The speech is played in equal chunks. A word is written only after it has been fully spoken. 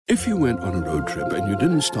If you went on a road trip and you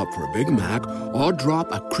didn't stop for a Big Mac or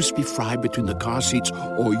drop a crispy fry between the car seats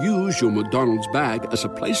or use your McDonald's bag as a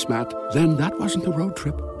placemat, then that wasn't a road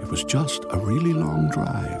trip. It was just a really long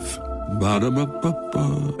drive.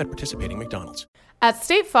 Ba-da-ba-ba-ba. At participating McDonald's. At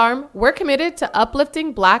State Farm, we're committed to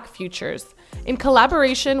uplifting Black futures. In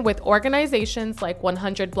collaboration with organizations like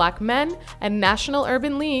 100 Black Men and National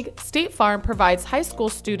Urban League, State Farm provides high school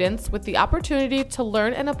students with the opportunity to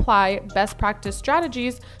learn and apply best practice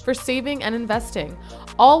strategies for saving and investing,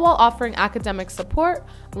 all while offering academic support,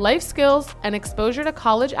 life skills, and exposure to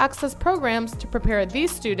college access programs to prepare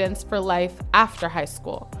these students for life after high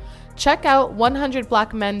school. Check out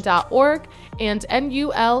 100blackmen.org and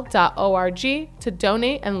nul.org to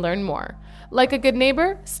donate and learn more. Like a good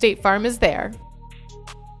neighbor, State Farm is there.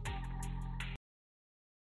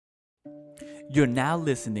 You're now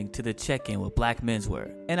listening to The Check-In with Black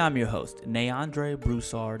Menswear, and I'm your host, Neandre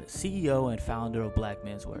Broussard, CEO and founder of Black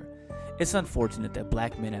Menswear. It's unfortunate that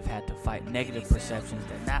Black men have had to fight negative perceptions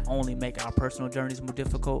that not only make our personal journeys more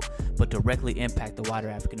difficult, but directly impact the wider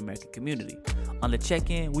African American community. On The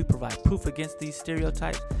Check-In, we provide proof against these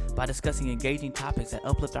stereotypes by discussing engaging topics that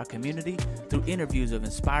uplift our community through interviews of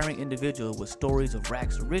inspiring individuals with stories of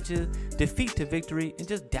rags to riches, defeat to victory, and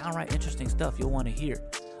just downright interesting stuff you'll want to hear.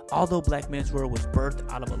 Although Black Menswear was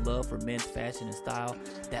birthed out of a love for men's fashion and style,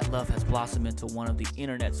 that love has blossomed into one of the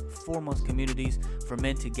internet's foremost communities for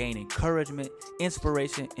men to gain encouragement,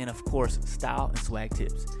 inspiration, and of course, style and swag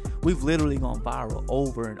tips. We've literally gone viral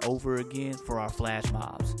over and over again for our flash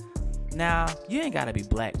mobs. Now, you ain't gotta be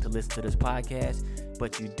Black to listen to this podcast,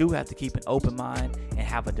 but you do have to keep an open mind and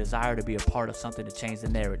have a desire to be a part of something to change the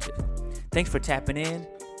narrative. Thanks for tapping in.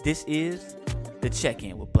 This is The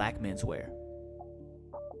Check-In with Black Menswear.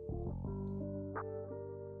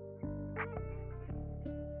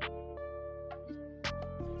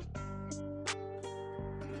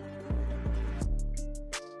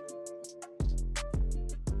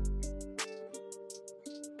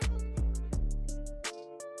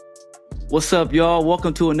 What's up, y'all?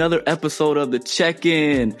 Welcome to another episode of The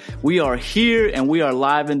Check-In. We are here and we are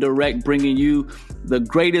live and direct, bringing you the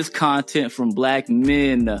greatest content from Black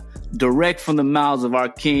men, direct from the mouths of our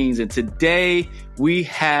kings. And today we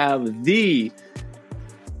have the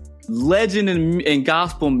legend in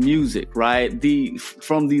gospel music, right?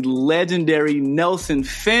 From the legendary Nelson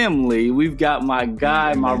family. We've got my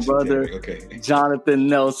guy, my brother, Jonathan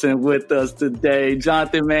Nelson, with us today.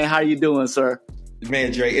 Jonathan, man, how you doing, sir?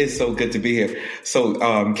 Man, Dre, it's so good to be here. So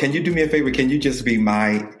can you do me a favor? Can you just be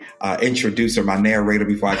my introducer, my narrator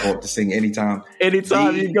before I go up to sing anytime?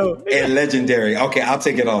 Anytime you go. And legendary. Okay, I'll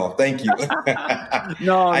take it all. Thank you.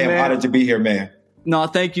 No, I am honored to be here, man. No,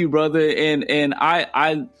 thank you, brother. And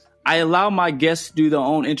I allow my guests to do their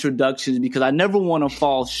own introductions because I never want to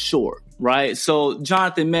fall short, right? So,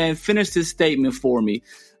 Jonathan, man, finish this statement for me.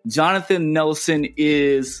 Jonathan Nelson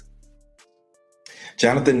is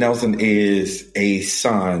a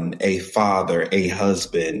son, a father, a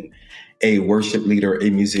husband, a worship leader, a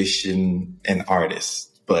musician, an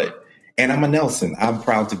artist. And I'm a Nelson. I'm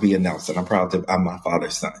proud to be a Nelson. I'm my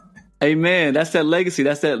father's son. Amen. That's that legacy.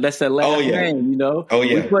 That's that last name, you know? Oh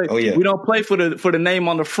yeah. We don't play for the name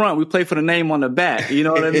on the front. We play for the name on the back. You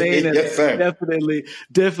know what I mean? Yes, sir.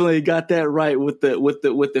 Definitely got that right with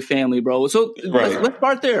the family, bro. So right.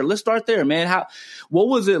 Let's start there, man. What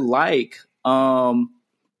was it like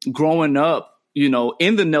growing up, you know,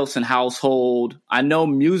 in the Nelson household? I know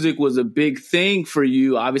music was a big thing for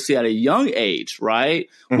you, obviously at a young age, right?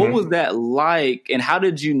 Mm-hmm. What was that like, and how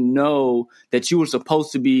did you know that you were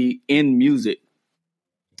supposed to be in music?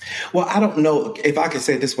 Well, I don't know if I could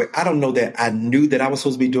say it this way. I don't know that I knew that I was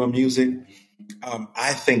supposed to be doing music.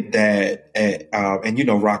 I think that, and you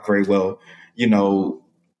know Rock very well, you know,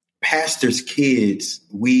 pastors' kids,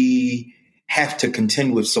 we have to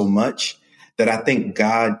contend with so much that I think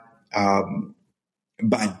God,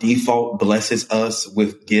 by default, blesses us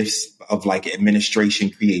with gifts of like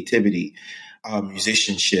administration, creativity,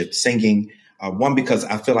 musicianship, singing. One, because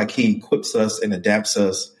I feel like he equips us and adapts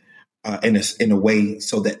us in a way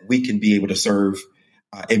so that we can be able to serve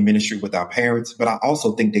in ministry with our parents. But I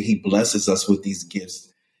also think that he blesses us with these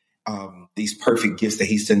gifts, these perfect gifts that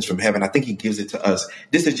he sends from heaven. I think he gives it to us.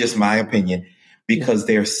 This is just my opinion, because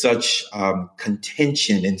there's such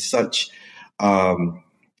contention and such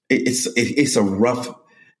it's a rough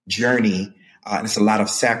journey, and it's a lot of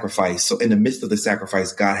sacrifice. So in the midst of the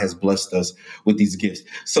sacrifice, God has blessed us with these gifts.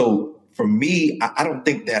 So for me, I don't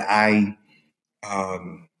think that I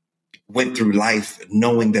went through life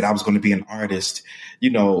knowing that I was going to be an artist.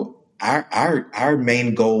 You know, our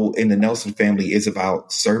main goal in the Nelson family is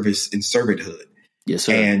about service and servanthood. Yes,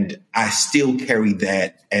 sir. And I still carry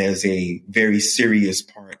that as a very serious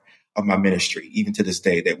part of my ministry, even to this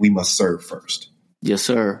day, that we must serve first. Yes,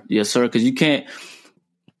 sir. Yes, sir. Because you can't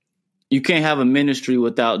have a ministry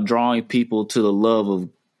without drawing people to the love of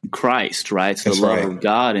Christ, right? To the love of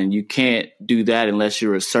God. And you can't do that unless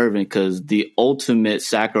you're a servant, because the ultimate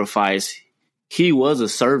sacrifice, he was a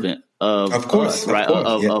servant of course, us, right?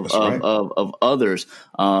 Of others.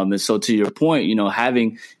 And so to your point,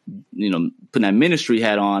 having, putting that ministry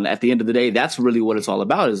hat on, at the end of the day, that's really what it's all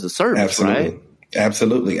about, is the service, right?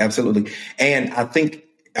 Absolutely. And I think,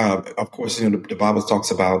 of course, the Bible talks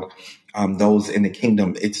about those in the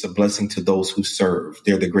kingdom. It's a blessing to those who serve.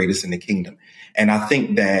 They're the greatest in the kingdom. And I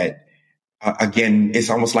think that, again, it's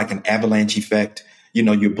almost like an avalanche effect.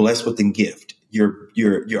 You're blessed with a gift.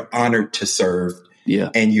 You're honored to serve.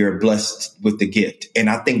 Yeah. And you're blessed with the gift. And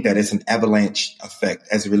I think that it's an avalanche effect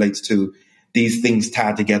as it relates to these things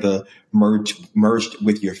tied together, merged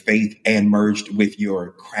with your faith and merged with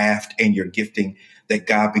your craft and your gifting, that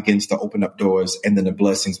God begins to open up doors and then the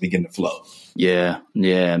blessings begin to flow. Yeah,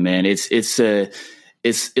 man. It's a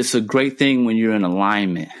great thing when you're in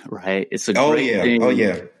alignment, right? It's a great thing. Oh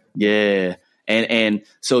yeah. Yeah. And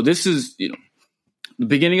so this is, the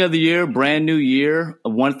beginning of the year, brand new year.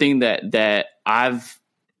 One thing that I've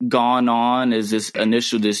gone on is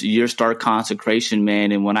this year start consecration,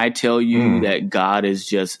 man. And when I tell you that God is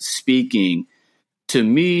just speaking to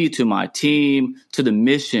me, to my team, to the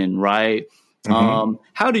mission, right? Mm-hmm.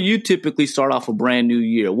 How do you typically start off a brand new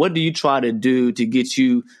year? What do you try to do to get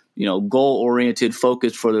you, goal oriented,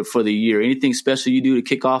 focused for the year? Anything special you do to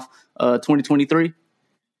kick off 2023?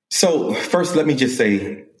 So first, let me just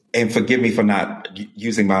say, and forgive me for not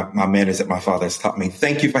using my manners that my father has taught me.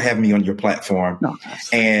 Thank you for having me on your platform. No,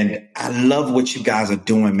 and I love what you guys are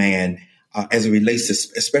doing, man, as it relates to,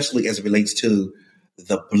 especially as it relates to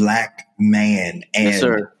the Black man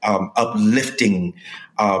and uplifting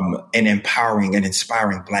and empowering and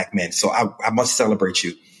inspiring Black men. So I must celebrate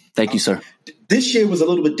you. Thank you, sir. This year was a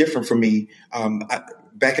little bit different for me.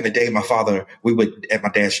 Back in the day, my father, at my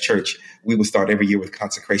dad's church, we would start every year with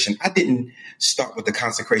consecration. I didn't start with the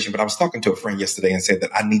consecration, but I was talking to a friend yesterday and said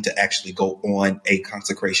that I need to actually go on a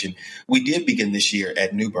consecration. We did begin this year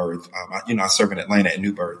at New Birth. I serve in Atlanta at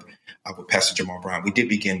New Birth with Pastor Jamal Brown. We did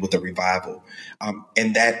begin with a revival.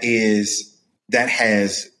 And that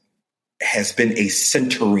has been a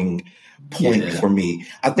centering point for me.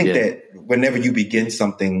 I think that whenever you begin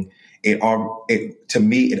something, it already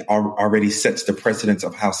sets the precedence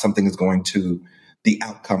of how something is going to, the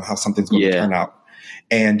outcome, how something's going to turn out.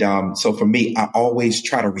 And so for me, I always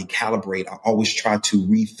try to recalibrate. I always try to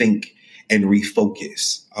rethink and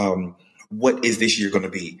refocus. What is this year going to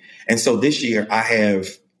be? And so this year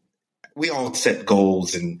we all set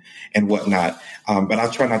goals and whatnot. But I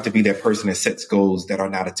try not to be that person that sets goals that are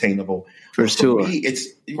not attainable. For sure. Me, it's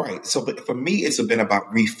right. So, but for me, it's been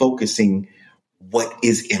about refocusing what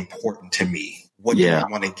is important to me. What do I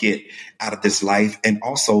want to get out of this life? And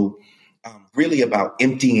also really about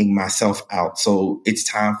emptying myself out. So it's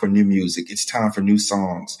time for new music. It's time for new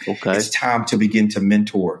songs. Okay. It's time to begin to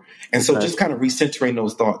mentor. And so just kind of recentering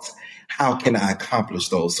those thoughts. How can I accomplish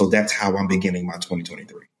those? So that's how I'm beginning my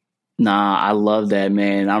 2023. Nah, I love that,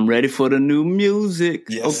 man. I'm ready for the new music.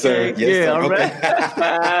 Yes, sir. Yes, sir. All right.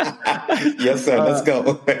 Yes, sir. Let's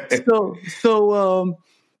go.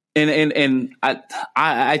 And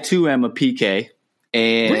I too am a PK.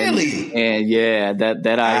 And really? And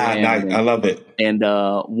that I am. I love it. And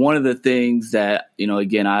one of the things that,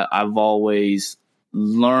 again, I've always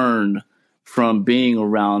learned from being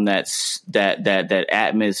around that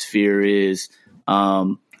atmosphere is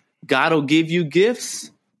God will give you gifts,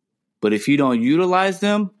 but if you don't utilize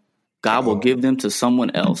them, God will give them to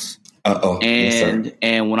someone else. And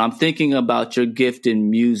when I'm thinking about your gift in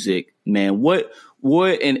music, man, what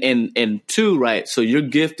and two, right? So your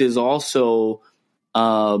gift is also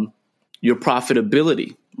your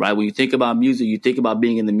profitability, right? When you think about music, you think about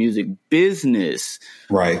being in the music business,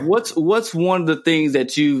 right? What's one of the things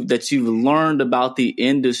that you've learned about the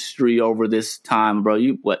industry over this time, bro?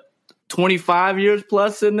 25 years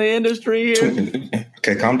plus in the industry here?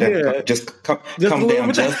 Okay, calm down. Yeah. Come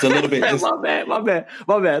down just a little bit. Just my bad.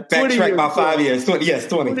 Backtrack about 5 years. 20 years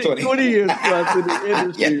plus in the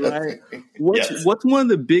industry, right? What's one of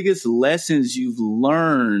the biggest lessons you've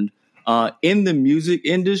learned in the music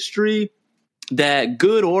industry that,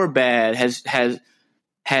 good or bad, has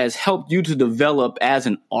helped you to develop as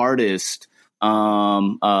an artist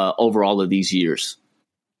over all of these years?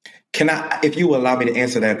 Can I, if you will allow me to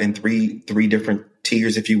answer that in three different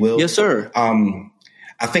tiers, if you will? Yes, sir.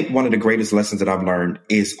 I think one of the greatest lessons that I've learned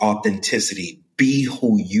is authenticity. Be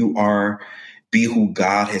who you are. be who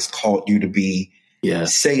God has called you to be. Yeah.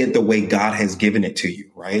 Say it the way God has given it to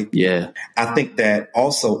you, right? Yeah. I think that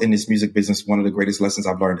also in this music business, one of the greatest lessons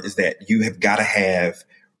I've learned is that you have got to have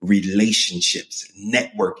relationships,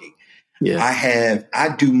 networking. Yeah.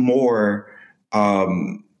 I do more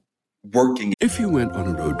working. If you went on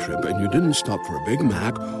a road trip and you didn't stop for a Big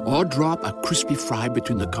Mac or drop a crispy fry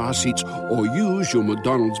between the car seats or use your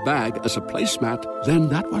McDonald's bag as a placemat, then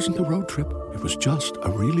that wasn't a road trip. It was just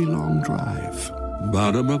a really long drive.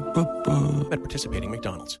 Ba-da-ba-ba-ba. At participating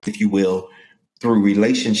McDonald's, if you will, through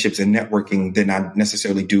relationships and networking than I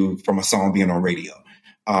necessarily do from a song being on radio.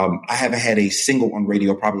 I haven't had a single on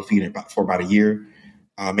radio probably for about a year,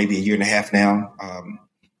 maybe a year and a half now,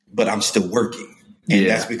 but I'm still working. And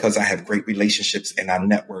that's because I have great relationships and I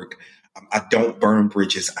network. I don't burn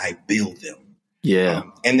bridges, I build them. Yeah.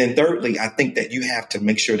 And then thirdly, I think that you have to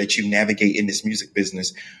make sure that you navigate in this music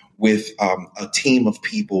business with a team of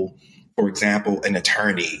people. For example, an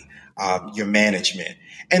attorney, your management,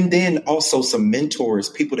 and then also some mentors,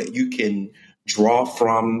 people that you can draw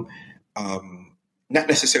from, not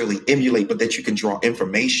necessarily emulate, but that you can draw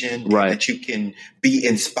information, right, that you can be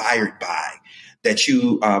inspired by, that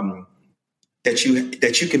you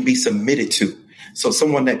can be submitted to. So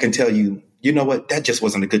someone that can tell you, you know what, that just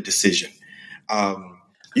wasn't a good decision.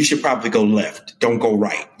 You should probably go left. Don't go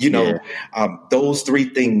right. Those three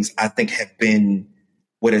things I think have been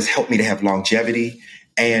what has helped me to have longevity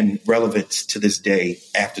and relevance to this day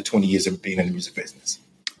after 20 years of being in the music business.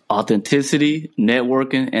 Authenticity,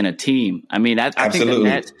 networking, and a team. I mean, I think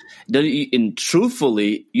that's, and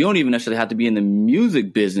truthfully, you don't even necessarily have to be in the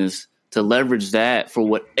music business to leverage that for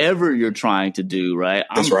whatever you're trying to do, right?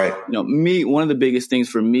 That's right. One of the biggest things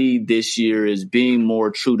for me this year is being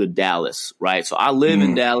more true to Dallas, right? So I live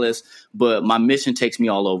in Dallas, but my mission takes me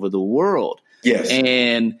all over the world. Yes.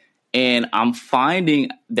 And I'm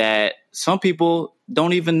finding that some people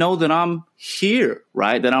don't even know that I'm here,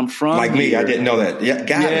 right? That I'm from like here. Me, I didn't know that. Yeah,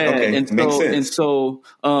 got it. Okay, and makes sense. And so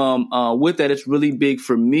with that, it's really big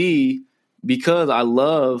for me because I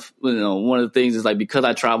love, one of the things is like because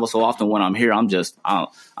I travel so often when I'm here, I'm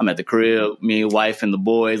at the crib, me, wife, and the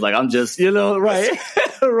boys. Like I'm just, right,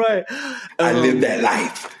 right. I live that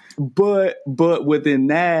life. But within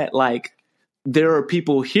that, like, there are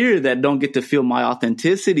people here that don't get to feel my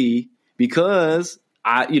authenticity because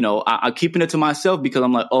I'm keeping it to myself because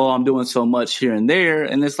I'm like, oh, I'm doing so much here and there.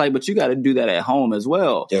 And it's like, but you got to do that at home as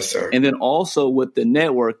well. Yes, sir. And then also with the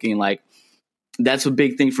networking, like that's a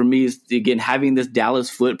big thing for me is again, having this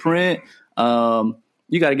Dallas footprint.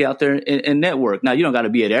 You got to get out there and network. Now you don't got to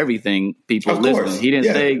be at everything. People listen. He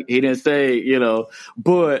didn't say,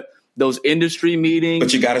 but those industry meetings.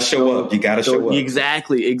 But you got to show up. You got to show up.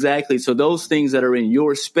 Exactly. So those things that are in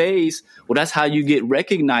your space, well, that's how you get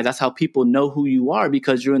recognized. That's how people know who you are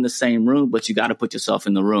because you're in the same room, but you got to put yourself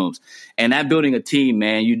in the rooms. And that building a team,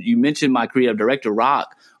 man, you mentioned my creative director,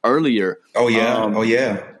 Rock, earlier. Oh,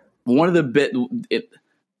 yeah. One of the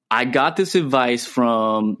I got this advice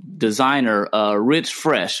from designer Rich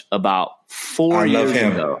Fresh about 4 years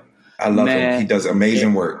ago. I love him. He does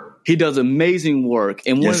amazing work. He does amazing work.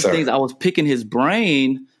 And one of the things I was picking his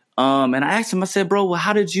brain, and I asked him, I said, bro, well,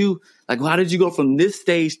 how did you go from this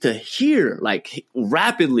stage to here, like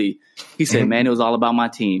rapidly? He said, man, it was all about my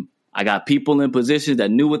team. I got people in positions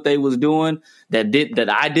that knew what they was doing, that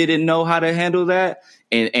I didn't know how to handle that.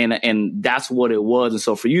 And that's what it was. And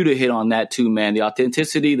so for you to hit on that too, man, the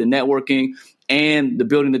authenticity, the networking, and the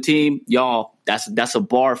building the team, y'all, that's a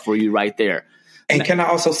bar for you right there. And can I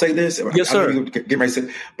also say this? Yes, sir. Get ready to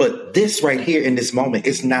say, but this right here in this moment,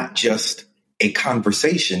 it's not just a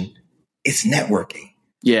conversation; it's networking.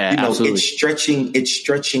 Yeah, absolutely. It's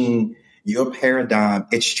stretching your paradigm.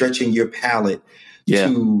 It's stretching your palette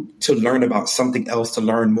to learn about something else, to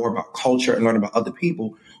learn more about culture and learn about other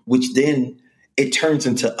people, which then it turns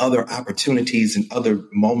into other opportunities and other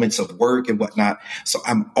moments of work and whatnot. So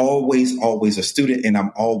I'm always a student, and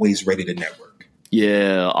I'm always ready to network.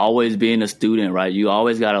 Yeah, always being a student, right? You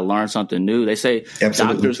always got to learn something new. They say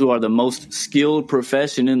doctors who are the most skilled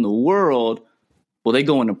profession in the world, well, they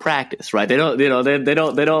go into practice, right? They don't, they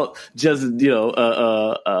don't just,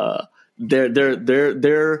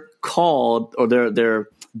 they're called, or their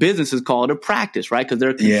business is called a practice, right? Because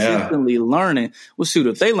they're consistently learning. Well, shoot,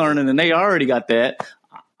 if they learning and they already got that,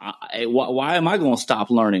 why am I going to stop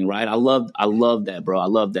learning, right? I love that, bro. I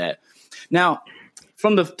love that. Now,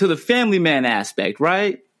 to the family man aspect,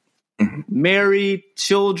 right? Mm-hmm. Married,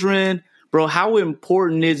 children, bro, how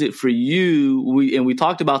important is it for you? We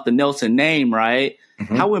talked about the Nelson name, right?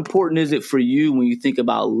 Mm-hmm. How important is it for you when you think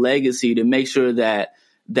about legacy to make sure that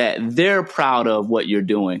they're proud of what you're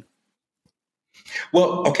doing?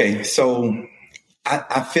 Well, okay. So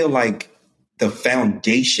I feel like the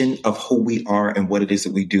foundation of who we are and what it is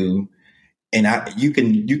that we do, and you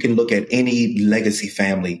can look at any legacy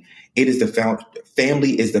family. It is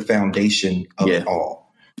family is the foundation of it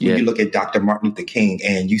all. When you look at Dr. Martin Luther King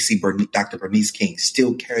and you see Dr. Bernice King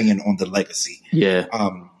still carrying on the legacy.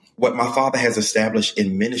 What my father has established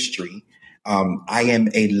in ministry, I am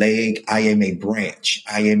a leg, I am a branch,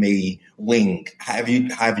 I am a wing, however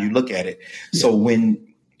you look at it. So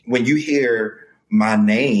when you hear my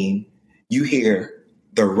name, you hear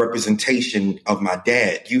the representation of my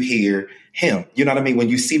dad. You hear him. You know what I mean? When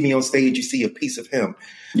you see me on stage, you see a piece of him.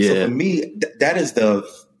 So for me, that is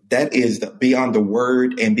the beyond the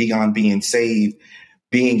word and beyond being saved,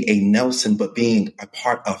 being a Nelson, but being a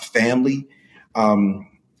part of family.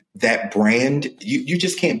 That brand, you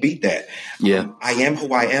just can't beat that. I am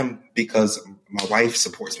who I am because my wife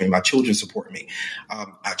supports me. My children support me.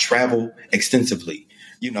 I travel extensively,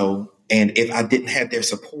 and if I didn't have their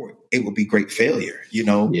support, it would be great failure,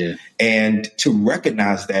 and to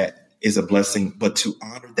recognize that is a blessing, but to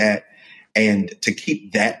honor that and to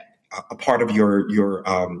keep that a part of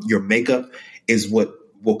your makeup is what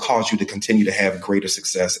will cause you to continue to have greater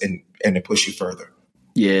success and to push you further.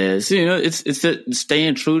 Yeah, so, it's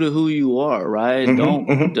staying true to who you are, right?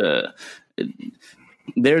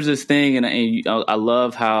 There's this thing, and I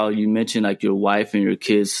love how you mentioned like your wife and your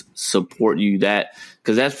kids support you.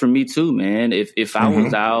 Because that's for me too, man. If I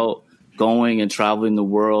was out going and traveling the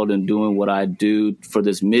world and doing what I do for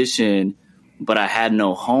this mission, but I had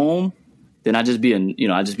no home, then I'd just be a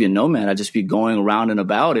nomad. I'd just be going around and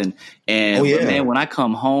about, but man, when I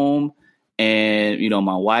come home. And,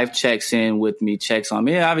 my wife checks in with me, checks on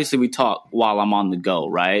me. Obviously, we talk while I'm on the go,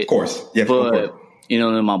 right? Of course. Yeah, but,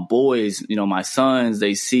 and my boys, my sons,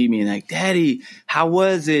 they see me and like, Daddy, how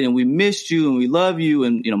was it? And we missed you and we love you.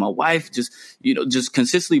 And, my wife just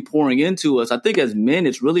consistently pouring into us. I think as men,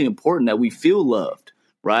 it's really important that we feel loved,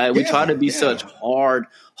 right? We try to be such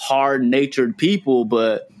hard-natured people,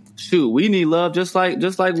 but shoot, we need love just like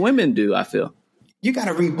women do, I feel. You got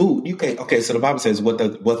to reboot. Okay, so the Bible says, what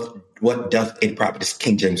doth it profit? This is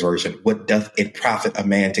King James Version. What doth it profit a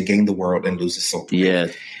man to gain the world and lose his soul? Yeah.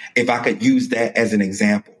 If I could use that as an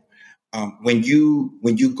example, when you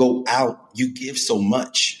go out, you give so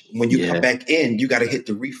much. When you come back in, you got to hit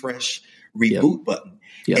the reboot button.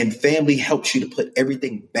 And family helps you to put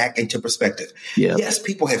everything back into perspective. Yes,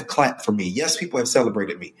 people have clapped for me. Yes, people have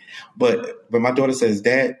celebrated me. But when my daughter says,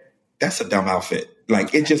 Dad, that's a dumb outfit.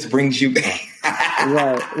 Like, it just brings you back.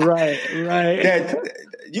 Right. That,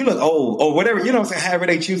 you look old or whatever, what I'm saying, however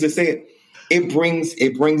they choose to say it. It brings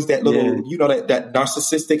that little, that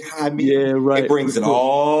narcissistic high me. Yeah, right. It brings it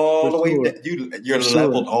all the way. You're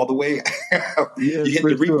leveled all the way. You hit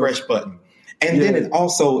the refresh button. And then it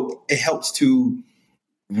helps to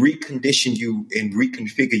recondition you and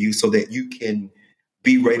reconfigure you so that you can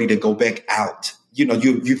be ready to go back out.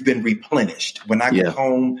 You've been replenished. When I go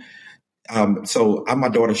home, so I'm my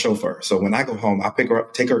daughter's chauffeur. So when I go home, I pick her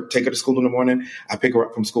up, take her to school in the morning. I pick her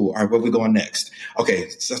up from school. All right, where we going next? Okay,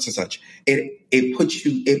 such and such. It puts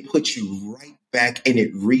you right back, and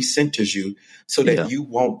it recenters you so that you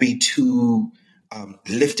won't be too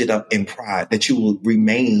lifted up in pride. That you will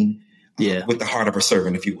remain with the heart of a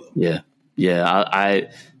servant, if you will. Yeah. I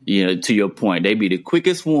to your point, they be the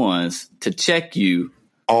quickest ones to check you.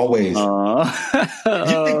 Always.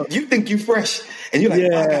 You think you fresh, and you're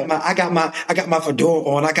like, I got my fedora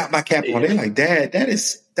on, I got my cap on. They're like, Dad,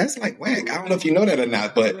 that's like whack. I don't know if you know that or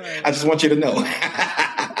not, but I just want you to know.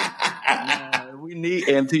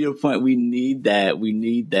 And to your point, we need that.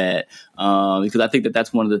 Because I think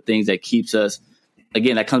that's one of the things that keeps us.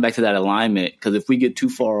 Again, that comes back to that alignment. Because if we get too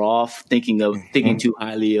far off thinking too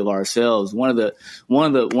highly of ourselves, one of the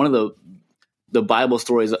Bible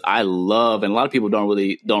stories I love, and a lot of people don't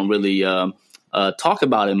really talk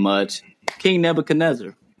about it much. King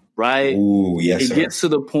Nebuchadnezzar, right? Ooh, yes, it gets to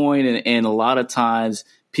the point, and a lot of times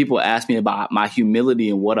people ask me about my humility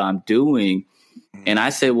and what I'm doing, and I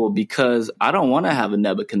say, well, because I don't want to have a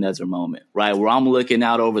Nebuchadnezzar moment, right, where I'm looking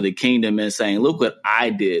out over the kingdom and saying, look what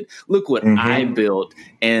I did, look what I built,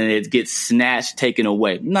 and it gets taken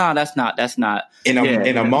away. No, that's not. In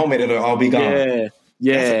a moment, it'll all be gone.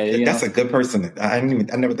 Yeah, that's a good person. I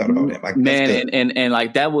never thought about that. Like, man, and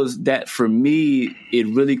like that for me, it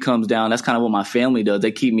really comes down. That's kind of what my family does.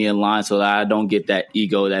 They keep me in line so that I don't get that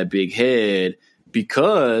ego, that big head,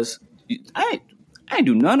 because I ain't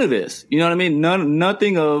do none of this. You know what I mean?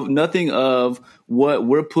 Nothing of what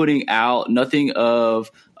we're putting out. Nothing of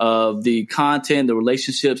the content, the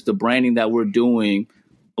relationships, the branding that we're doing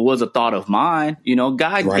was a thought of mine. You know,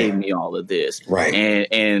 God Right. gave me all of this. Right.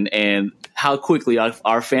 And how quickly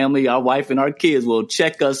our family, our wife and our kids will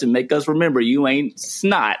check us and make us remember you ain't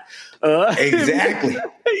snot. Exactly.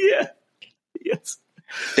 Yeah. Yes.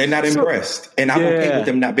 They're not impressed. And I'm okay Yeah. with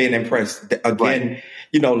them not being impressed. Again,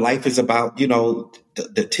 life is about,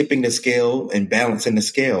 the tipping the scale and balancing the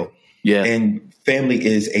scale. Yeah. And family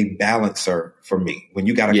is a balancer for me. When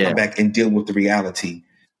you got to come back and deal with the reality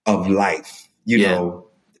of life,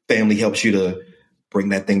 family helps you to bring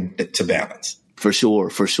that thing to balance. For sure.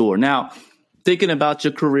 For sure. Now, thinking about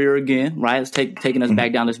your career again, right? It's taking us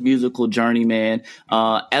back down this musical journey, man.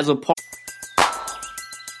 As a part.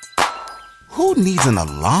 Who needs an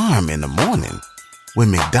alarm in the morning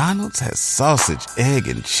when McDonald's has sausage, egg,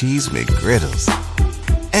 and cheese McGriddles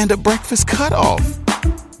and a breakfast cutoff?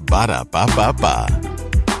 Ba-da-ba-ba-ba.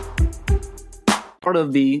 A part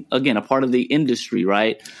of the industry,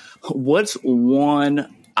 right? What's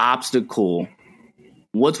one obstacle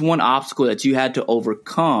that you had to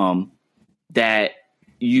overcome that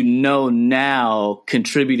now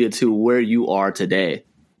contributed to where you are today?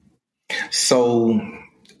 So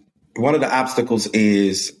one of the obstacles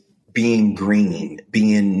is being green,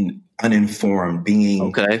 being uninformed,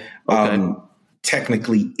 being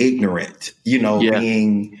technically ignorant,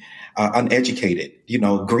 being uneducated,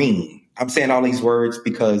 green. I'm saying all these words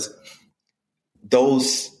because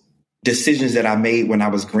those decisions that I made when I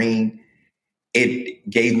was green, it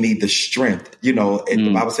gave me the strength. The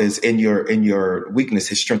Bible says in your weakness,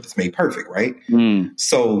 his strength is made perfect, right?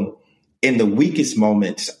 So in the weakest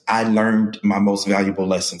moments, I learned my most valuable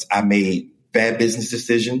lessons. I made bad business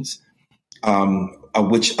decisions,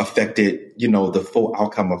 which affected, the full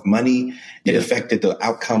outcome of money. It affected the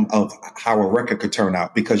outcome of how a record could turn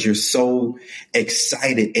out because you're so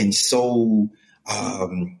excited and so,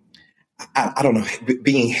 I don't know,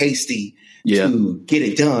 being hasty to get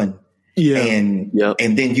it done. Yeah.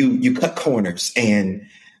 And then you cut corners and,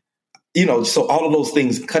 so all of those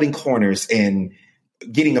things, cutting corners and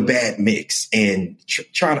getting a bad mix and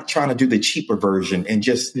trying to do the cheaper version and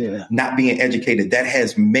just not being educated, that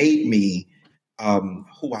has made me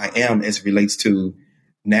who I am as it relates to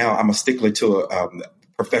now. I'm a stickler to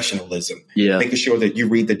professionalism, making sure that you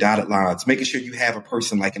read the dotted lines, making sure you have a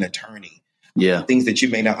person like an attorney, things that you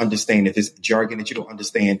may not understand. If it's jargon that you don't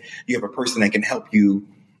understand, you have a person that can help you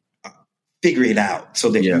figure it out so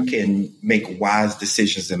that you can make wise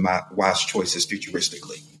decisions and wise choices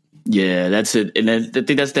futuristically. Yeah, that's it. And I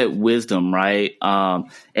think that's that wisdom, right? And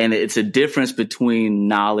it's a difference between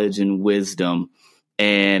knowledge and wisdom.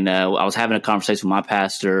 And I was having a conversation with my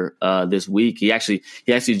pastor this week. He actually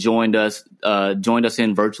joined us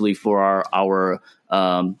in virtually for our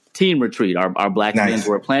team retreat, our Black Men's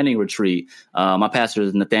Word planning retreat. My pastor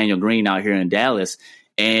is Nathaniel Green out here in Dallas,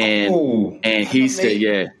 and he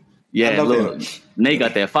said, look, Nate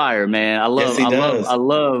got that fire, man. I love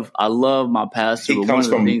my pastor.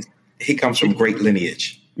 He comes from great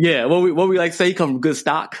lineage. Yeah, what we like to say, he comes from good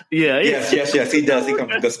stock. Yeah. Yes, he does. He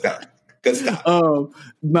comes from good stock. Good stuff.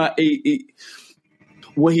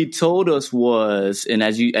 What he told us was, and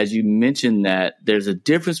as you mentioned, that there's a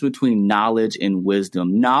difference between knowledge and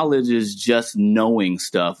wisdom. Knowledge is just knowing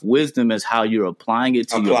stuff. Wisdom is how you're applying it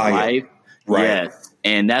to your life. Right. Yes.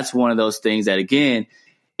 And that's one of those things that, again,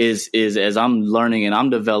 is as I'm learning and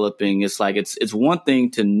I'm developing, it's like it's one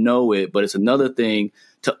thing to know it, but it's another thing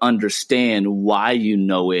to understand why you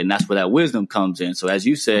know it. And that's where that wisdom comes in. So as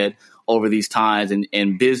you said, over these times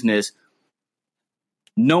in business,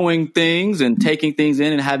 knowing things and taking things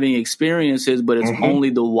in and having experiences, but it's only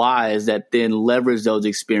the wise that then leverage those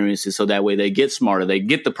experiences so that way they get smarter. They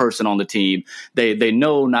get the person on the team. They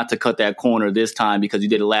know not to cut that corner this time because you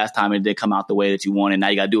did it last time and it didn't come out the way that you wanted. Now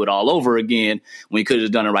you got to do it all over again when you could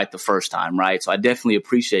have done it right the first time, right? So I definitely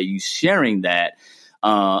appreciate you sharing that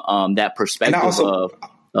perspective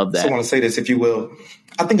of that. I also want to say this, if you will.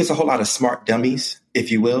 I think it's a whole lot of smart dummies,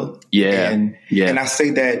 if you will. And I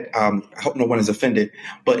say that, I hope no one is offended,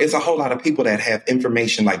 but it's a whole lot of people that have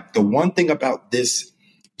information. Like the one thing about this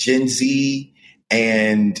Gen Z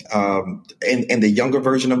and the younger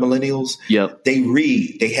version of millennials, they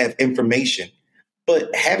read, they have information,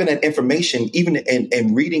 but having that information, even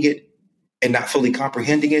and reading it and not fully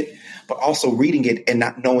comprehending it, but also reading it and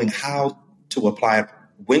not knowing how to apply it,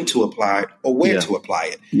 when to apply it, or where to apply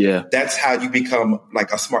it. Yeah. That's how you become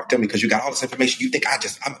like a smart dummy, because you got all this information. You think I'm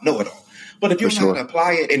a know-it-all. But if you don't know how to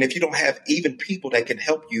apply it, and if you don't have even people that can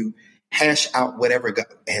help you hash out whatever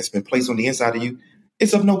has been placed on the inside of you,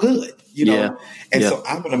 it's of no good, you know? Yeah. And so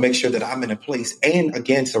I want to make sure that I'm in a place and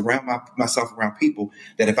again, surround myself around people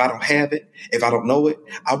that if I don't have it, if I don't know it,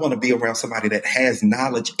 I want to be around somebody that has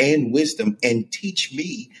knowledge and wisdom and teach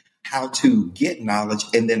me how to get knowledge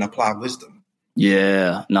and then apply wisdom.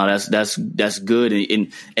 Yeah, no, that's good.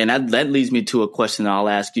 And that leads me to a question I'll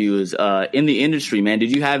ask you is, in the industry, man,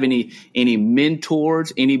 did you have any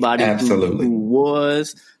mentors, anybody who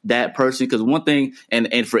was that person? Because one thing,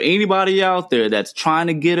 and for anybody out there that's trying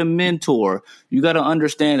to get a mentor, you got to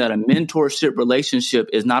understand that a mentorship relationship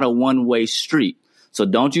is not a one-way street. So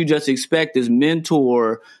don't you just expect this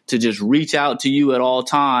mentor to just reach out to you at all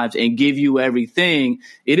times and give you everything.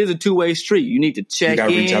 It is a two-way street. You need to check in.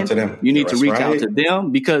 Reach out to them. You need to reach out to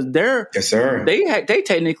them because they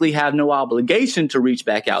technically have no obligation to reach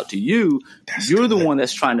back out to you. You're the one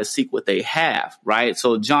that's trying to seek what they have, right?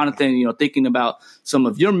 So Jonathan, thinking about some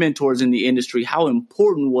of your mentors in the industry, how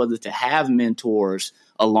important was it to have mentors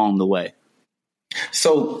along the way?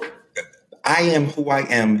 So I am who I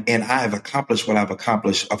am, and I have accomplished what I've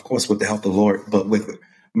accomplished, of course, with the help of the Lord. But with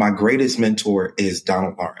my greatest mentor is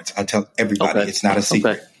Donald Lawrence. I tell everybody it's not a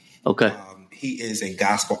secret. Okay. He is a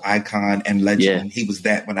gospel icon and legend. Yeah. He was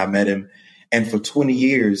that when I met him. And for 20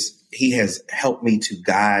 years, he has helped me to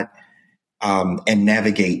guide and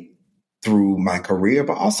navigate through my career,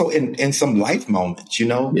 but also in some life moments,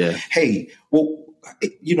 Yeah. Hey, well,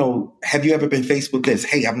 have you ever been faced with this?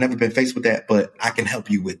 Hey, I've never been faced with that, but I can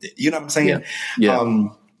help you with it. You know what I'm saying? Yeah.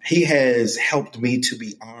 He has helped me to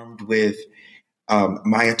be armed with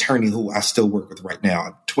my attorney, who I still work with right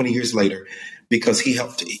now, 20 years later, because he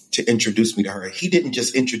helped to introduce me to her. He didn't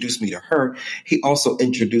just introduce me to her. He also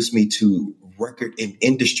introduced me to record and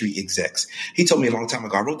industry execs. He told me a long time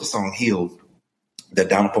ago, I wrote the song Healed that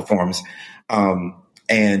Donald performs.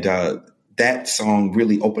 That song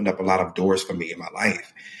really opened up a lot of doors for me in my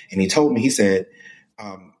life. And he told me, he said,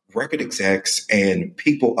 record execs and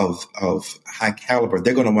people of high caliber,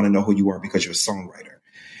 they're going to want to know who you are because you're a songwriter.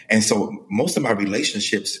 And so most of my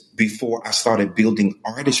relationships before I started building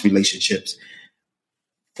artist relationships,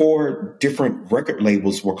 4 different record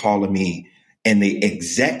labels were calling me, and the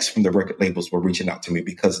execs from the record labels were reaching out to me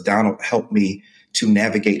because Donald helped me to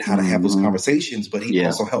navigate how to have those conversations, but he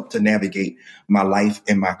also helped to navigate my life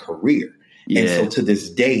and my career. Yeah. And so to this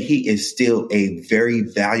day, he is still a very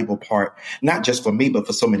valuable part, not just for me, but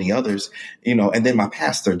for so many others, and then my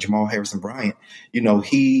pastor, Jamal Harrison Bryant,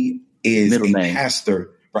 he is pastor,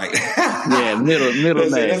 right? Yeah. Middle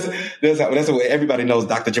name. That's what everybody knows,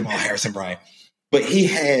 Dr. Jamal Harrison Bryant, but he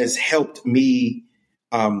has helped me.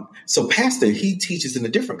 So pastor, he teaches in a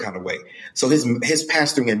different kind of way. So his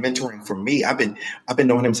pastoring and mentoring for me, I've been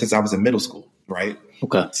knowing him since I was in middle school. Right.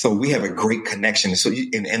 Okay. So we have a great connection. So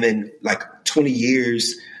and then like 20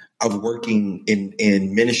 years of working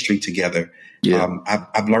in ministry together. Yeah.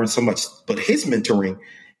 I've learned so much, but his mentoring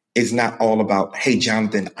is not all about, hey,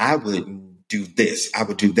 Jonathan, I would do this, I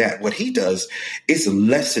would do that. What he does is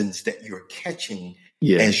lessons that you're catching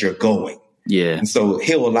as you're going. Yeah. And so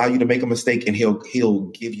he'll allow you to make a mistake and he'll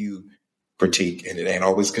give you critique, and it ain't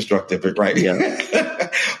always constructive, right? Yeah.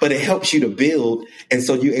 But it helps you to build. And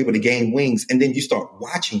so you're able to gain wings. And then you start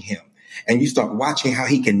watching him and you start watching how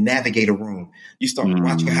he can navigate a room. You start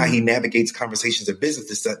watching how he navigates conversations and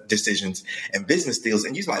business decisions and business deals.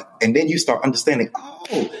 And and then you start understanding,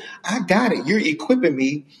 oh, I got it. You're equipping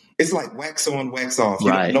me. It's like wax on, wax off.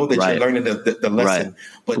 You don't know that you're learning the lesson,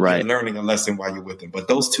 but you're learning a lesson while you're with him. But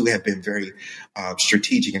those two have been very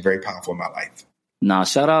strategic and very powerful in my life. Now,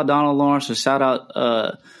 shout out Donald Lawrence and shout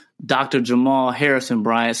out Dr. Jamal Harrison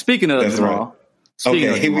Bryant. Speaking of Jamal.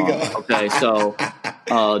 Here we go. Okay, so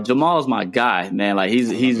Jamal's my guy, man. Like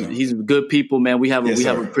he's good people, man. We have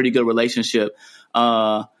a pretty good relationship.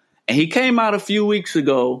 And he came out a few weeks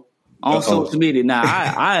ago on social media. Now,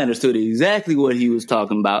 I understood exactly what he was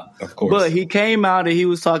talking about. Of course. But he came out and he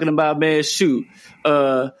was talking about, man, shoot,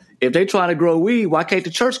 if they trying to grow weed, why can't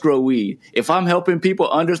the church grow weed? If I'm helping people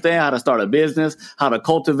understand how to start a business, how to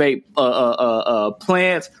cultivate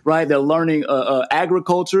plants, right? They're learning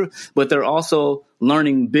agriculture, but they're also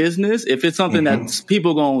learning business. If it's something that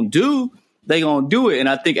people gonna do, they gonna do it. And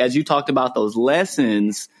I think as you talked about those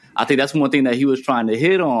lessons, I think that's one thing that he was trying to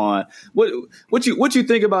hit on. What you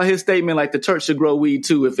think about his statement, like the church should grow weed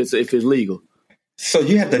too if it's legal? So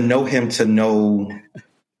you have to know him to know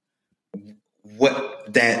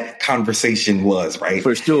what that conversation was, right?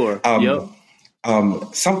 For sure.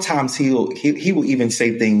 Sometimes he will even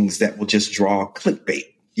say things that will just draw clickbait,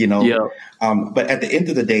 but at the end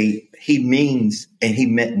of the day, he means and he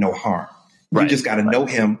meant no harm. Right. You just got to know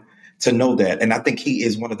him to know that. And I think he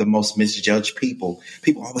is one of the most misjudged people.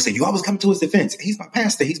 People always say, you always come to his defense. He's my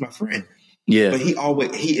pastor. He's my friend. Yeah.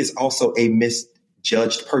 But he is also a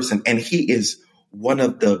misjudged person. And he is one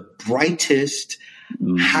of the brightest,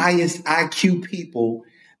 highest IQ people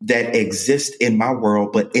that exist in my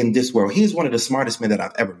world, but in this world. He is one of the smartest men that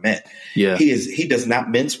I've ever met. Yeah. He does not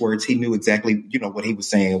mince words. He knew exactly, what he was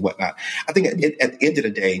saying and whatnot. I think at the end of the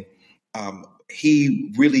day,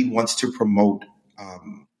 he really wants to promote,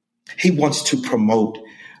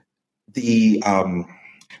 the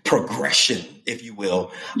progression, if you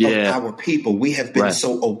will, of our people. We have been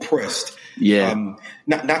so oppressed. Yeah.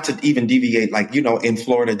 Not to even deviate, like, in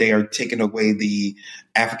Florida, they are taking away the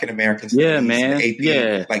African American studies, yeah, man. the AP,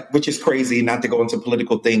 yeah. like, which is crazy, not to go into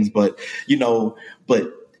political things, but,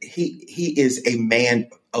 but he is a man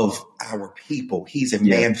of our people. He's a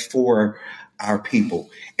man for our people.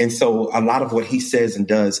 And so a lot of what he says and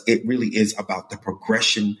does, it really is about the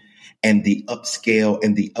progression and the upscale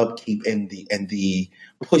and the upkeep and the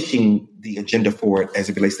pushing the agenda forward as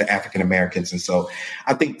it relates to African Americans. And so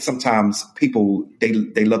I think sometimes people, they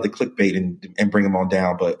love the clickbait and bring them on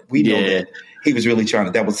down, but we know that he was really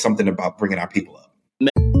that was something about bringing our people up.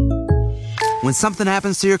 When something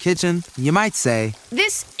happens to your kitchen, you might say,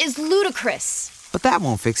 "This is ludicrous." But that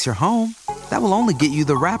won't fix your home. That will only get you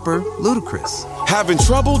the rapper, Ludacris. Having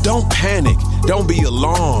trouble? Don't panic. Don't be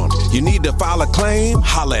alarmed. You need to file a claim?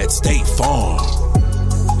 Holla at State Farm.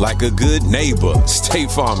 Like a good neighbor,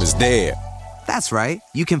 State Farm is there. That's right.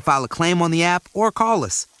 You can file a claim on the app or call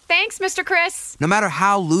us. Thanks, Mr. Chris. No matter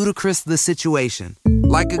how ludicrous the situation,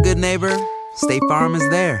 like a good neighbor, State Farm is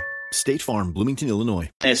there. State Farm, Bloomington, Illinois.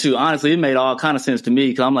 And shoot, honestly, it made all kind of sense to me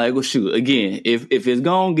because I'm like, well, shoot, again, if it's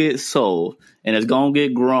going to get sold and it's going to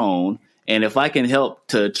get grown, and if I can help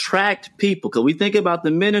to attract people, because we think about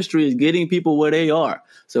the ministry as getting people where they are.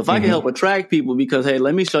 So if I can help attract people because, hey,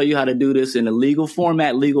 let me show you how to do this in a legal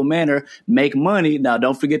format, legal manner, make money. Now,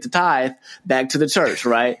 don't forget to tithe back to the church,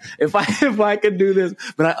 right? If I could do this,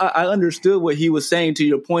 but I understood what he was saying to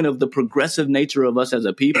your point of the progressive nature of us as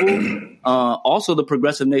a people, also the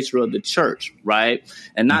progressive nature of the church, right?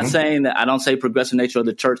 And not saying that I don't say progressive nature of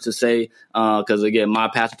the church to say, because again, my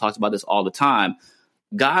pastor talks about this all the time.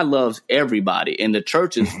 God loves everybody and the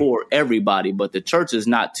church is for everybody, but the church is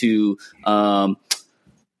not to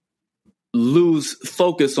lose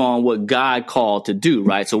focus on what God called to do,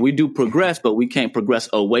 right? So we do progress, but we can't progress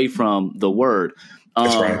away from the word.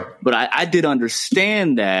 That's right. But I did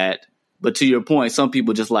understand that. But to your point, some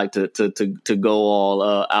people just like to go all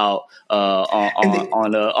out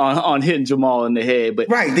on hitting Jamal in the head. But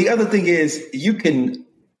right. The other thing is you can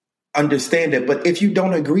understand it, but if you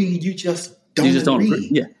don't agree, you just don't agree.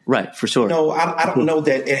 Yeah, right, for sure. No, I don't know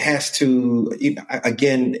that it has to.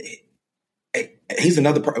 Again, he's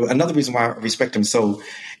another reason why I respect him so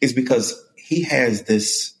is because he has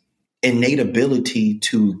this innate ability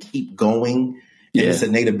to keep going and this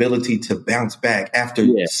innate ability to bounce back after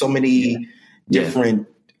so many different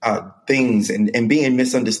things and being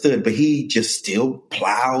misunderstood. But he just still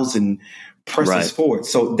plows and presses forward.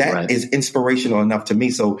 So that is inspirational enough to me.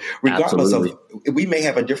 So regardless of, we may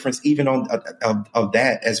have a difference even on of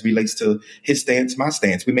that as relates to his stance, my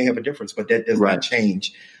stance, we may have a difference, but that does not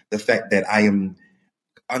change the fact that I am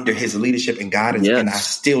under his leadership and guidance, and I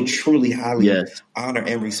still truly highly honor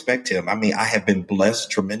and respect him. I mean, I have been blessed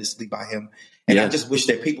tremendously by him. And I just wish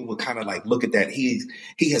that people would kind of like look at that.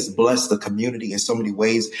 He has blessed the community in so many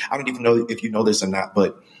ways. I don't even know if you know this or not,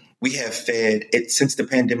 but we have fed it since the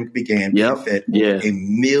pandemic began. We have fed over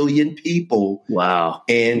 1 million people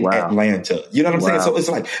in Atlanta. You know what I'm saying? So it's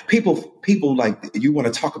like people like you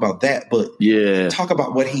want to talk about that, but talk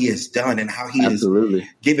about what he has done and how he has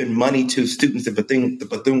given money to students at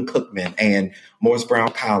Bethune-Cookman and Morris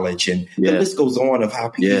Brown College, and the list goes on of how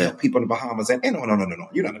people help people in the Bahamas and on.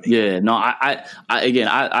 You know what I mean? Yeah, no,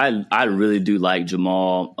 I really do like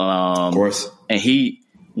Jamal. Of course, and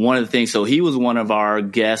one of the things, so he was one of our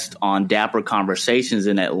guests on Dapper Conversations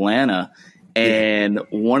in Atlanta. And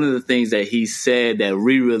one of the things that he said that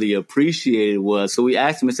we really appreciated was, so we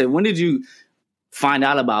asked him and said, when did you find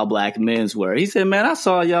out about Black Menswear? He said, man, I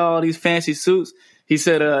saw y'all these fancy suits. He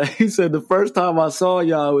said the first time I saw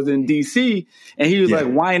y'all was in DC, and he was like,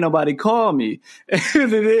 why ain't nobody call me? and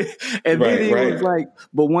then he was like,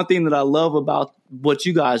 but one thing that I love about what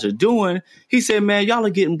you guys are doing, he said, man, y'all are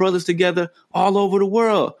getting brothers together all over the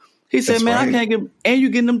world. He said, I can't get, and you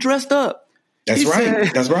getting them dressed up. That's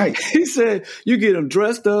right. He said, you get them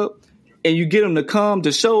dressed up and you get them to come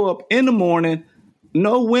to show up in the morning.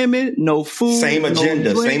 No women, no food. Same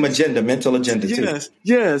agenda, mental agenda too.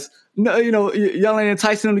 Yes. No, y'all ain't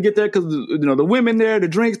enticing them to get there because, the women there, the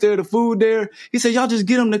drinks there, the food there. He said, y'all just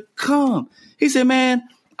get them to come. He said, man,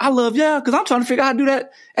 I love y'all because I'm trying to figure out how to do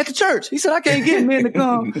that at the church. He said, I can't get men to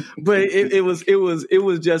come. But it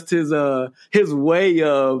was just his way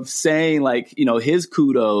of saying, like, you know, his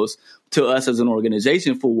kudos to us as an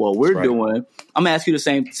organization for what we're doing. I'm gonna ask you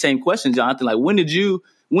the same question, Jonathan. Like, when did you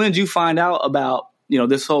find out about, you know,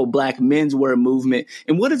 this whole Black menswear movement,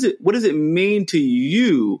 and what does it mean to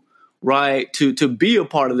you, right, to be a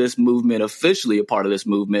part of this movement, officially a part of this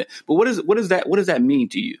movement? But what does that mean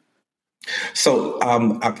to you? So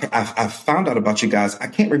I found out about you guys. I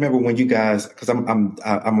can't remember when you guys, because I'm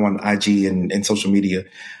on IG and social media,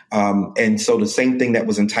 and so the same thing that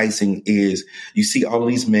was enticing is you see all of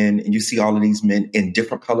these men, and you see all of these men in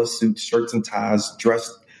different color suits, shirts and ties,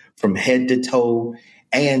 dressed from head to toe,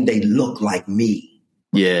 and they look like me.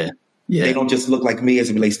 Yeah. Yeah. They don't just look like me as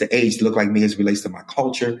it relates to age, they look like me as it relates to my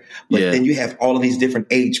culture. But then you have all of these different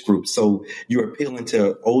age groups. So you're appealing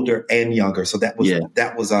to older and younger. So that was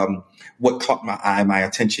what caught my eye, my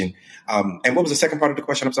attention. And what was the second part of the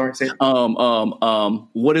question? I'm sorry, say it.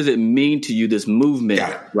 What does it mean to you, this movement,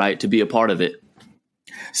 right, to be a part of it?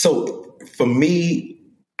 So for me,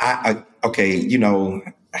 I'm going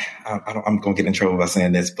to get in trouble by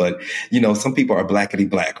saying this, but, you know, some people are blackity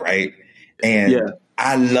black, right? And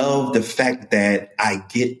I love the fact that I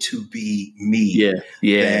get to be me,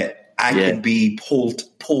 that I can be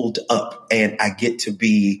pulled up, and I get to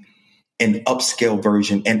be an upscale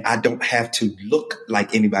version, and I don't have to look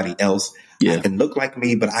like anybody else. I can look like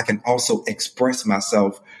me, but I can also express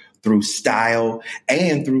myself through style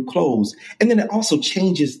and through clothes. And then it also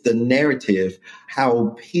changes the narrative,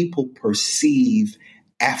 how people perceive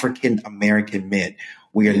African American men.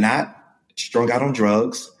 We are not strung out on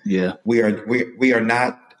drugs. Yeah. We are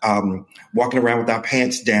not walking around with our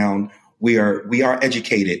pants down. We are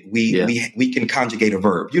educated. We can conjugate a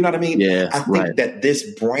verb. You know what I mean? Yeah. I think that this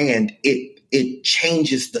brand, it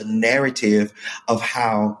changes the narrative of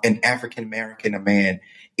how an African American man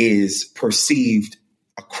is perceived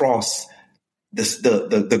across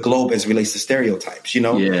the globe as it relates to stereotypes, you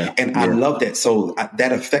know? And I love that. So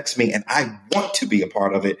that affects me, and I want to be a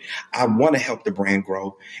part of it. I want to help the brand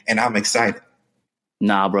grow, and I'm excited.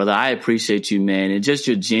 Nah, brother, I appreciate you, man. And just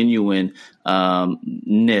your genuineness.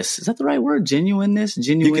 Is that the right word? Genuineness?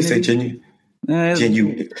 You can say genuine. Just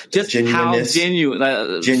genuineness. How genuine.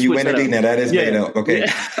 Genuinity. Now that is made up. Okay.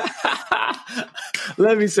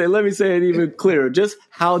 Let me say it even clearer. Just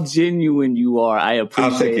how genuine you are. I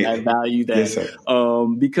appreciate it. I value that. Yes, sir.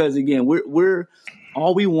 Because again, we're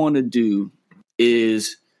all we want to do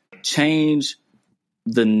is change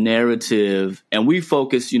the narrative, and we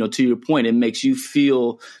focus, you know, to your point, it makes you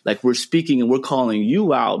feel like we're speaking and we're calling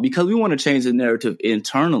you out because we want to change the narrative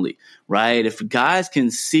internally, right? If guys can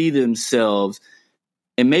see themselves,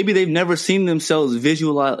 and maybe they've never seen themselves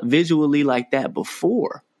visually like that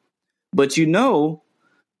before, but you know,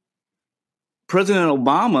 President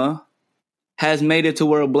Obama has made it to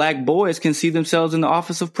where Black boys can see themselves in the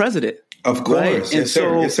office of president. Of course. Right? Yes,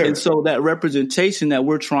 sir. Yes, sir. And so that representation that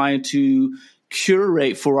we're trying to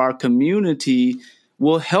curate for our community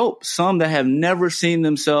will help some that have never seen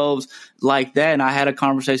themselves like that. And I had a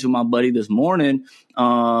conversation with my buddy this morning,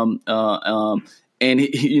 and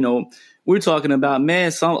he, you know, we're talking about,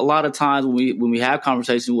 man, a lot of times when we have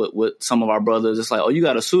conversations with some of our brothers, it's like, oh, you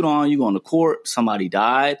got a suit on, you go on the court, somebody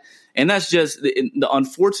died. And that's just the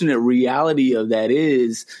unfortunate reality of that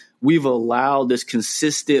is we've allowed this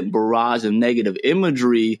consistent barrage of negative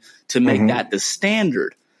imagery to make that the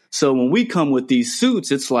standard. So when we come with these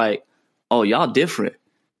suits, it's like, oh, y'all different.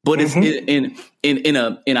 But it's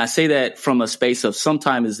and I say that from a space of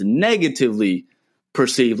sometimes negatively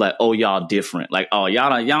perceived, like, oh, y'all different, like, oh,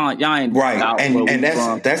 y'all ain't right. And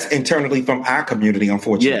that's internally from our community,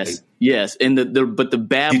 unfortunately. Yes. And but the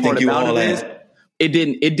bad part about it is it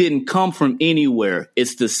didn't come from anywhere.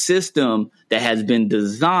 It's the system that has been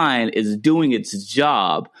designed is doing its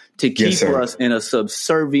job to keep us in a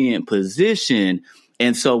subservient position.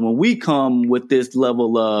 And so when we come with this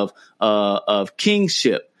level of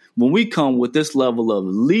kingship, when we come with this level of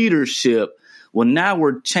leadership, well, now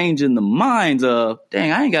we're changing the minds of,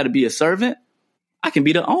 dang, I ain't got to be a servant. I can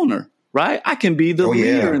be the owner, right? I can be the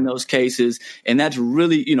leader in those cases. And that's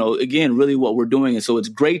really, you know, again, really what we're doing. And so it's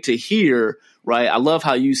great to hear, right? I love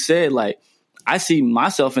how you said, like, I see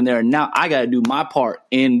myself in there, and now I got to do my part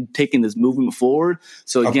in taking this movement forward.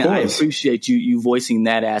 So again, I appreciate you voicing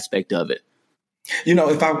that aspect of it. You know,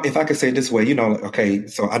 if I could say it this way, you know, okay,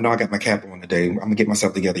 so I know I got my cap on today. I'm gonna get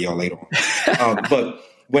myself together, y'all, later on. But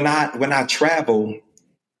when I travel,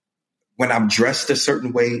 when I'm dressed a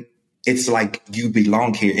certain way, it's like you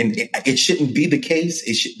belong here. And it shouldn't be the case.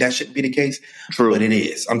 That shouldn't be the case. True. But it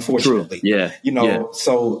is, unfortunately. True. Yeah. You know, yeah.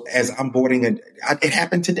 So as I'm boarding it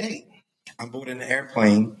happened today. I'm boarding an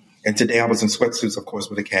airplane, and today I was in sweatsuits, of course,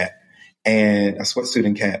 with a cap and a sweatsuit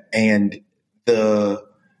and cap. And the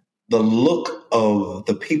look of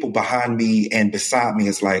the people behind me and beside me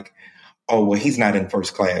is like, oh, well, he's not in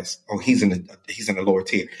first class. Oh, he's in the lower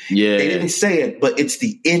tier. Yeah. They didn't say it, but it's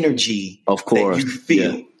the energy of course. that you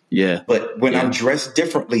feel. Yeah. But when I'm dressed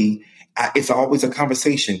differently, it's always a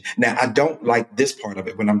conversation. Now, I don't like this part of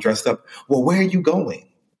it when I'm dressed up. Well, where are you going?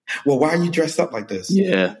 Well, why are you dressed up like this?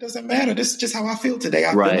 Yeah. It doesn't matter. This is just how I feel today.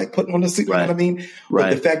 I Right. feel like putting on the suit. You know what I mean? Right.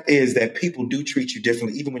 But the fact is that people do treat you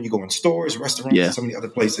differently, even when you go in stores, restaurants, and so many other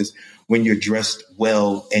places, when you're dressed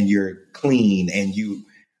well and you're clean and you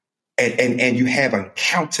have a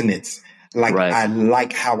countenance like I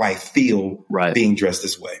like how I feel being dressed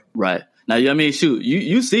this way. Right. Now, I mean, shoot,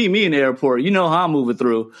 you see me in the airport, you know how I'm moving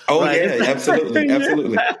through. Oh, right? yeah, absolutely.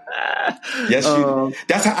 Absolutely. Yes, you.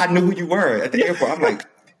 That's how I knew who you were at the airport. I'm like,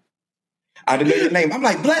 I didn't know your name. I'm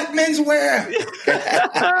like, Black Menswear.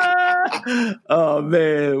 Oh,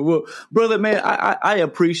 man. Well, brother, man, I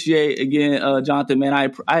appreciate, again, Jonathan,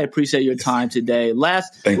 man, I appreciate your time today.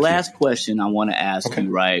 Last question I want to ask you,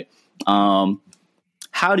 right?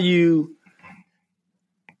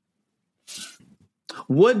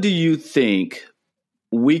 What do you think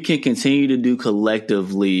we can continue to do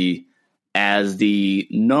collectively as the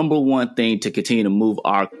number one thing to continue to move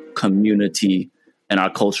our community and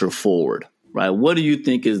our culture forward, right? What do you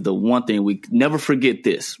think is the one thing we never forget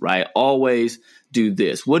this, right? Always do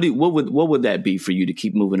this. What would that be for you to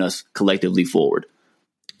keep moving us collectively forward?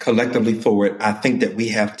 Collectively forward, I think that we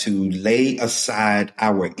have to lay aside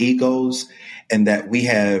our egos and that we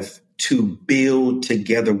have to build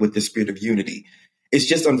together with the spirit of unity. It's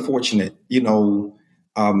just unfortunate. You know,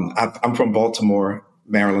 I'm from Baltimore,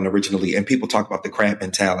 Maryland originally, and people talk about the crab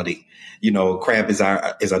mentality. You know, crab is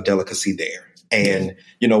our delicacy there. And,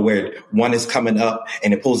 you know, where one is coming up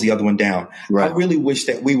and it pulls the other one down. Right. I really wish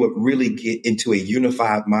that we would really get into a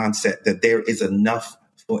unified mindset that there is enough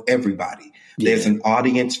for everybody. Yeah. There's an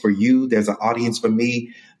audience for you. There's an audience for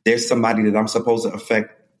me. There's somebody that I'm supposed to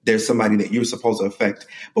affect. There's somebody that you're supposed to affect.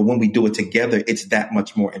 But when we do it together, it's that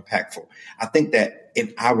much more impactful. I think that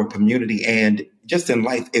in our community and just in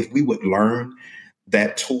life, if we would learn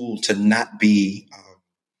that tool to not be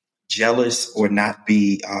jealous or not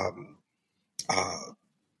be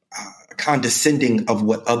condescending of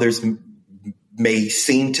what others may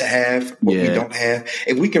seem to have, what we don't have.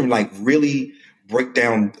 If we can like really break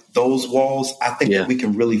down those walls, I think that we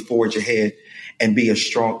can really forge ahead and be a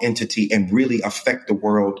strong entity and really affect the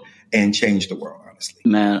world and change the world, honestly.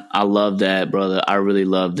 Man, I love that, brother. I really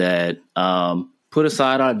love that. Put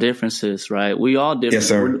aside our differences, right? We all different. Yes,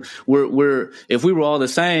 sir. We're if we were all the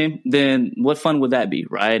same, then what fun would that be,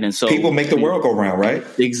 right? And so people make the world go round, right?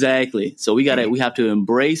 Exactly. So we have to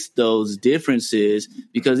embrace those differences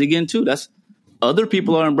because again, too, that's other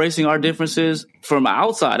people are embracing our differences from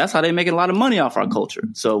outside. That's how they make a lot of money off our culture.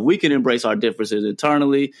 So if we can embrace our differences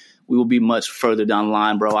internally, we will be much further down the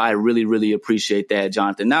line, bro. I really, really appreciate that,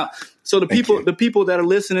 Jonathan. Now, so the people that are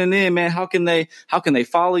listening in, man, how can they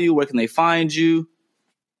follow you? Where can they find you?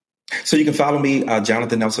 So you can follow me,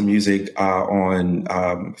 Jonathan Nelson Music, on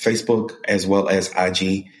Facebook as well as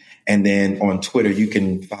IG. And then on Twitter, you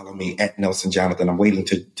can follow me at Nelson Jonathan. I'm waiting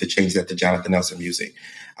to change that to Jonathan Nelson Music.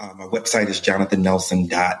 My website is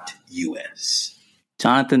jonathannelson.us.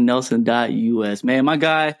 JonathanNelson.us. Man, my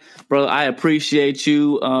guy, bro, I appreciate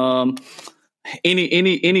you.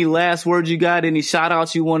 Any last words you got? Any shout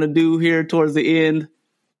outs you want to do here towards the end?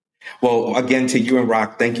 Well, again, to you and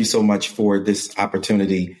Rock, thank you so much for this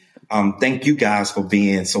opportunity. Thank you guys for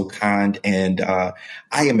being so kind. And I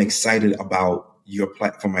am excited about your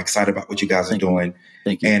platform. I'm excited about what you guys are doing.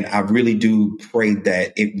 Thank you. And I really do pray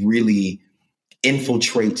that it really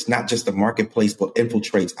infiltrates not just the marketplace, but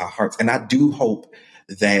infiltrates our hearts. And I do hope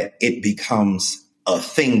that it becomes a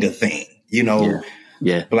thing, you know,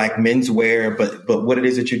 Black menswear, but what it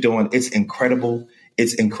is that you're doing, it's incredible.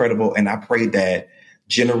 It's incredible. And I pray that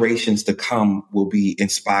generations to come will be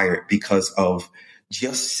inspired because of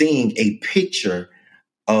just seeing a picture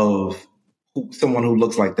of someone who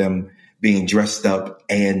looks like them being dressed up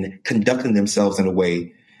and conducting themselves in a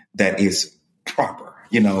way that is proper,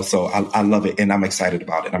 you know, so I love it and I'm excited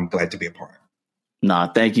about it. I'm glad to be a part.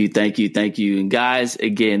 Nah, thank you. And guys,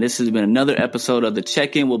 again, this has been another episode of the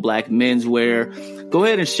Check-In with Black Menswear. Go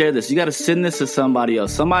ahead and share this. You got to send this to somebody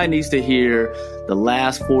else. Somebody needs to hear the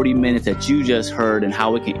last 40 minutes that you just heard and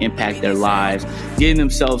how it can impact their lives, getting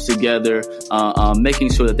themselves together,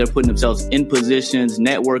 making sure that they're putting themselves in positions,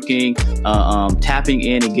 networking, tapping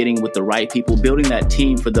in and getting with the right people, building that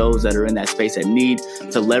team for those that are in that space that need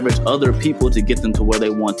to leverage other people to get them to where they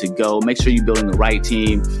want to go. Make sure you're building the right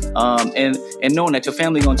team, and knowing that your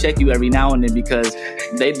family gonna check you every now and then, because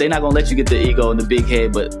they're not gonna let you get the ego and the big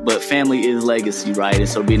head, but family is legacy, right? And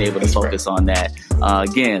so being able to focus on that.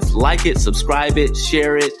 Again, like it, subscribe it,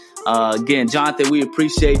 share it. Again, Jonathan, we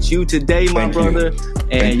appreciate you today, my brother.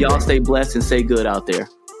 And y'all stay blessed and stay good out there.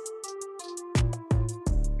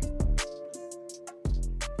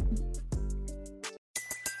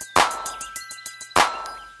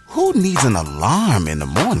 Who needs an alarm in the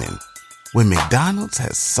morning when McDonald's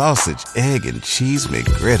has sausage, egg, and cheese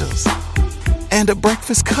McGriddles and a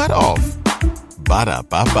breakfast cutoff?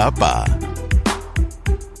 Ba-da-ba-ba-ba.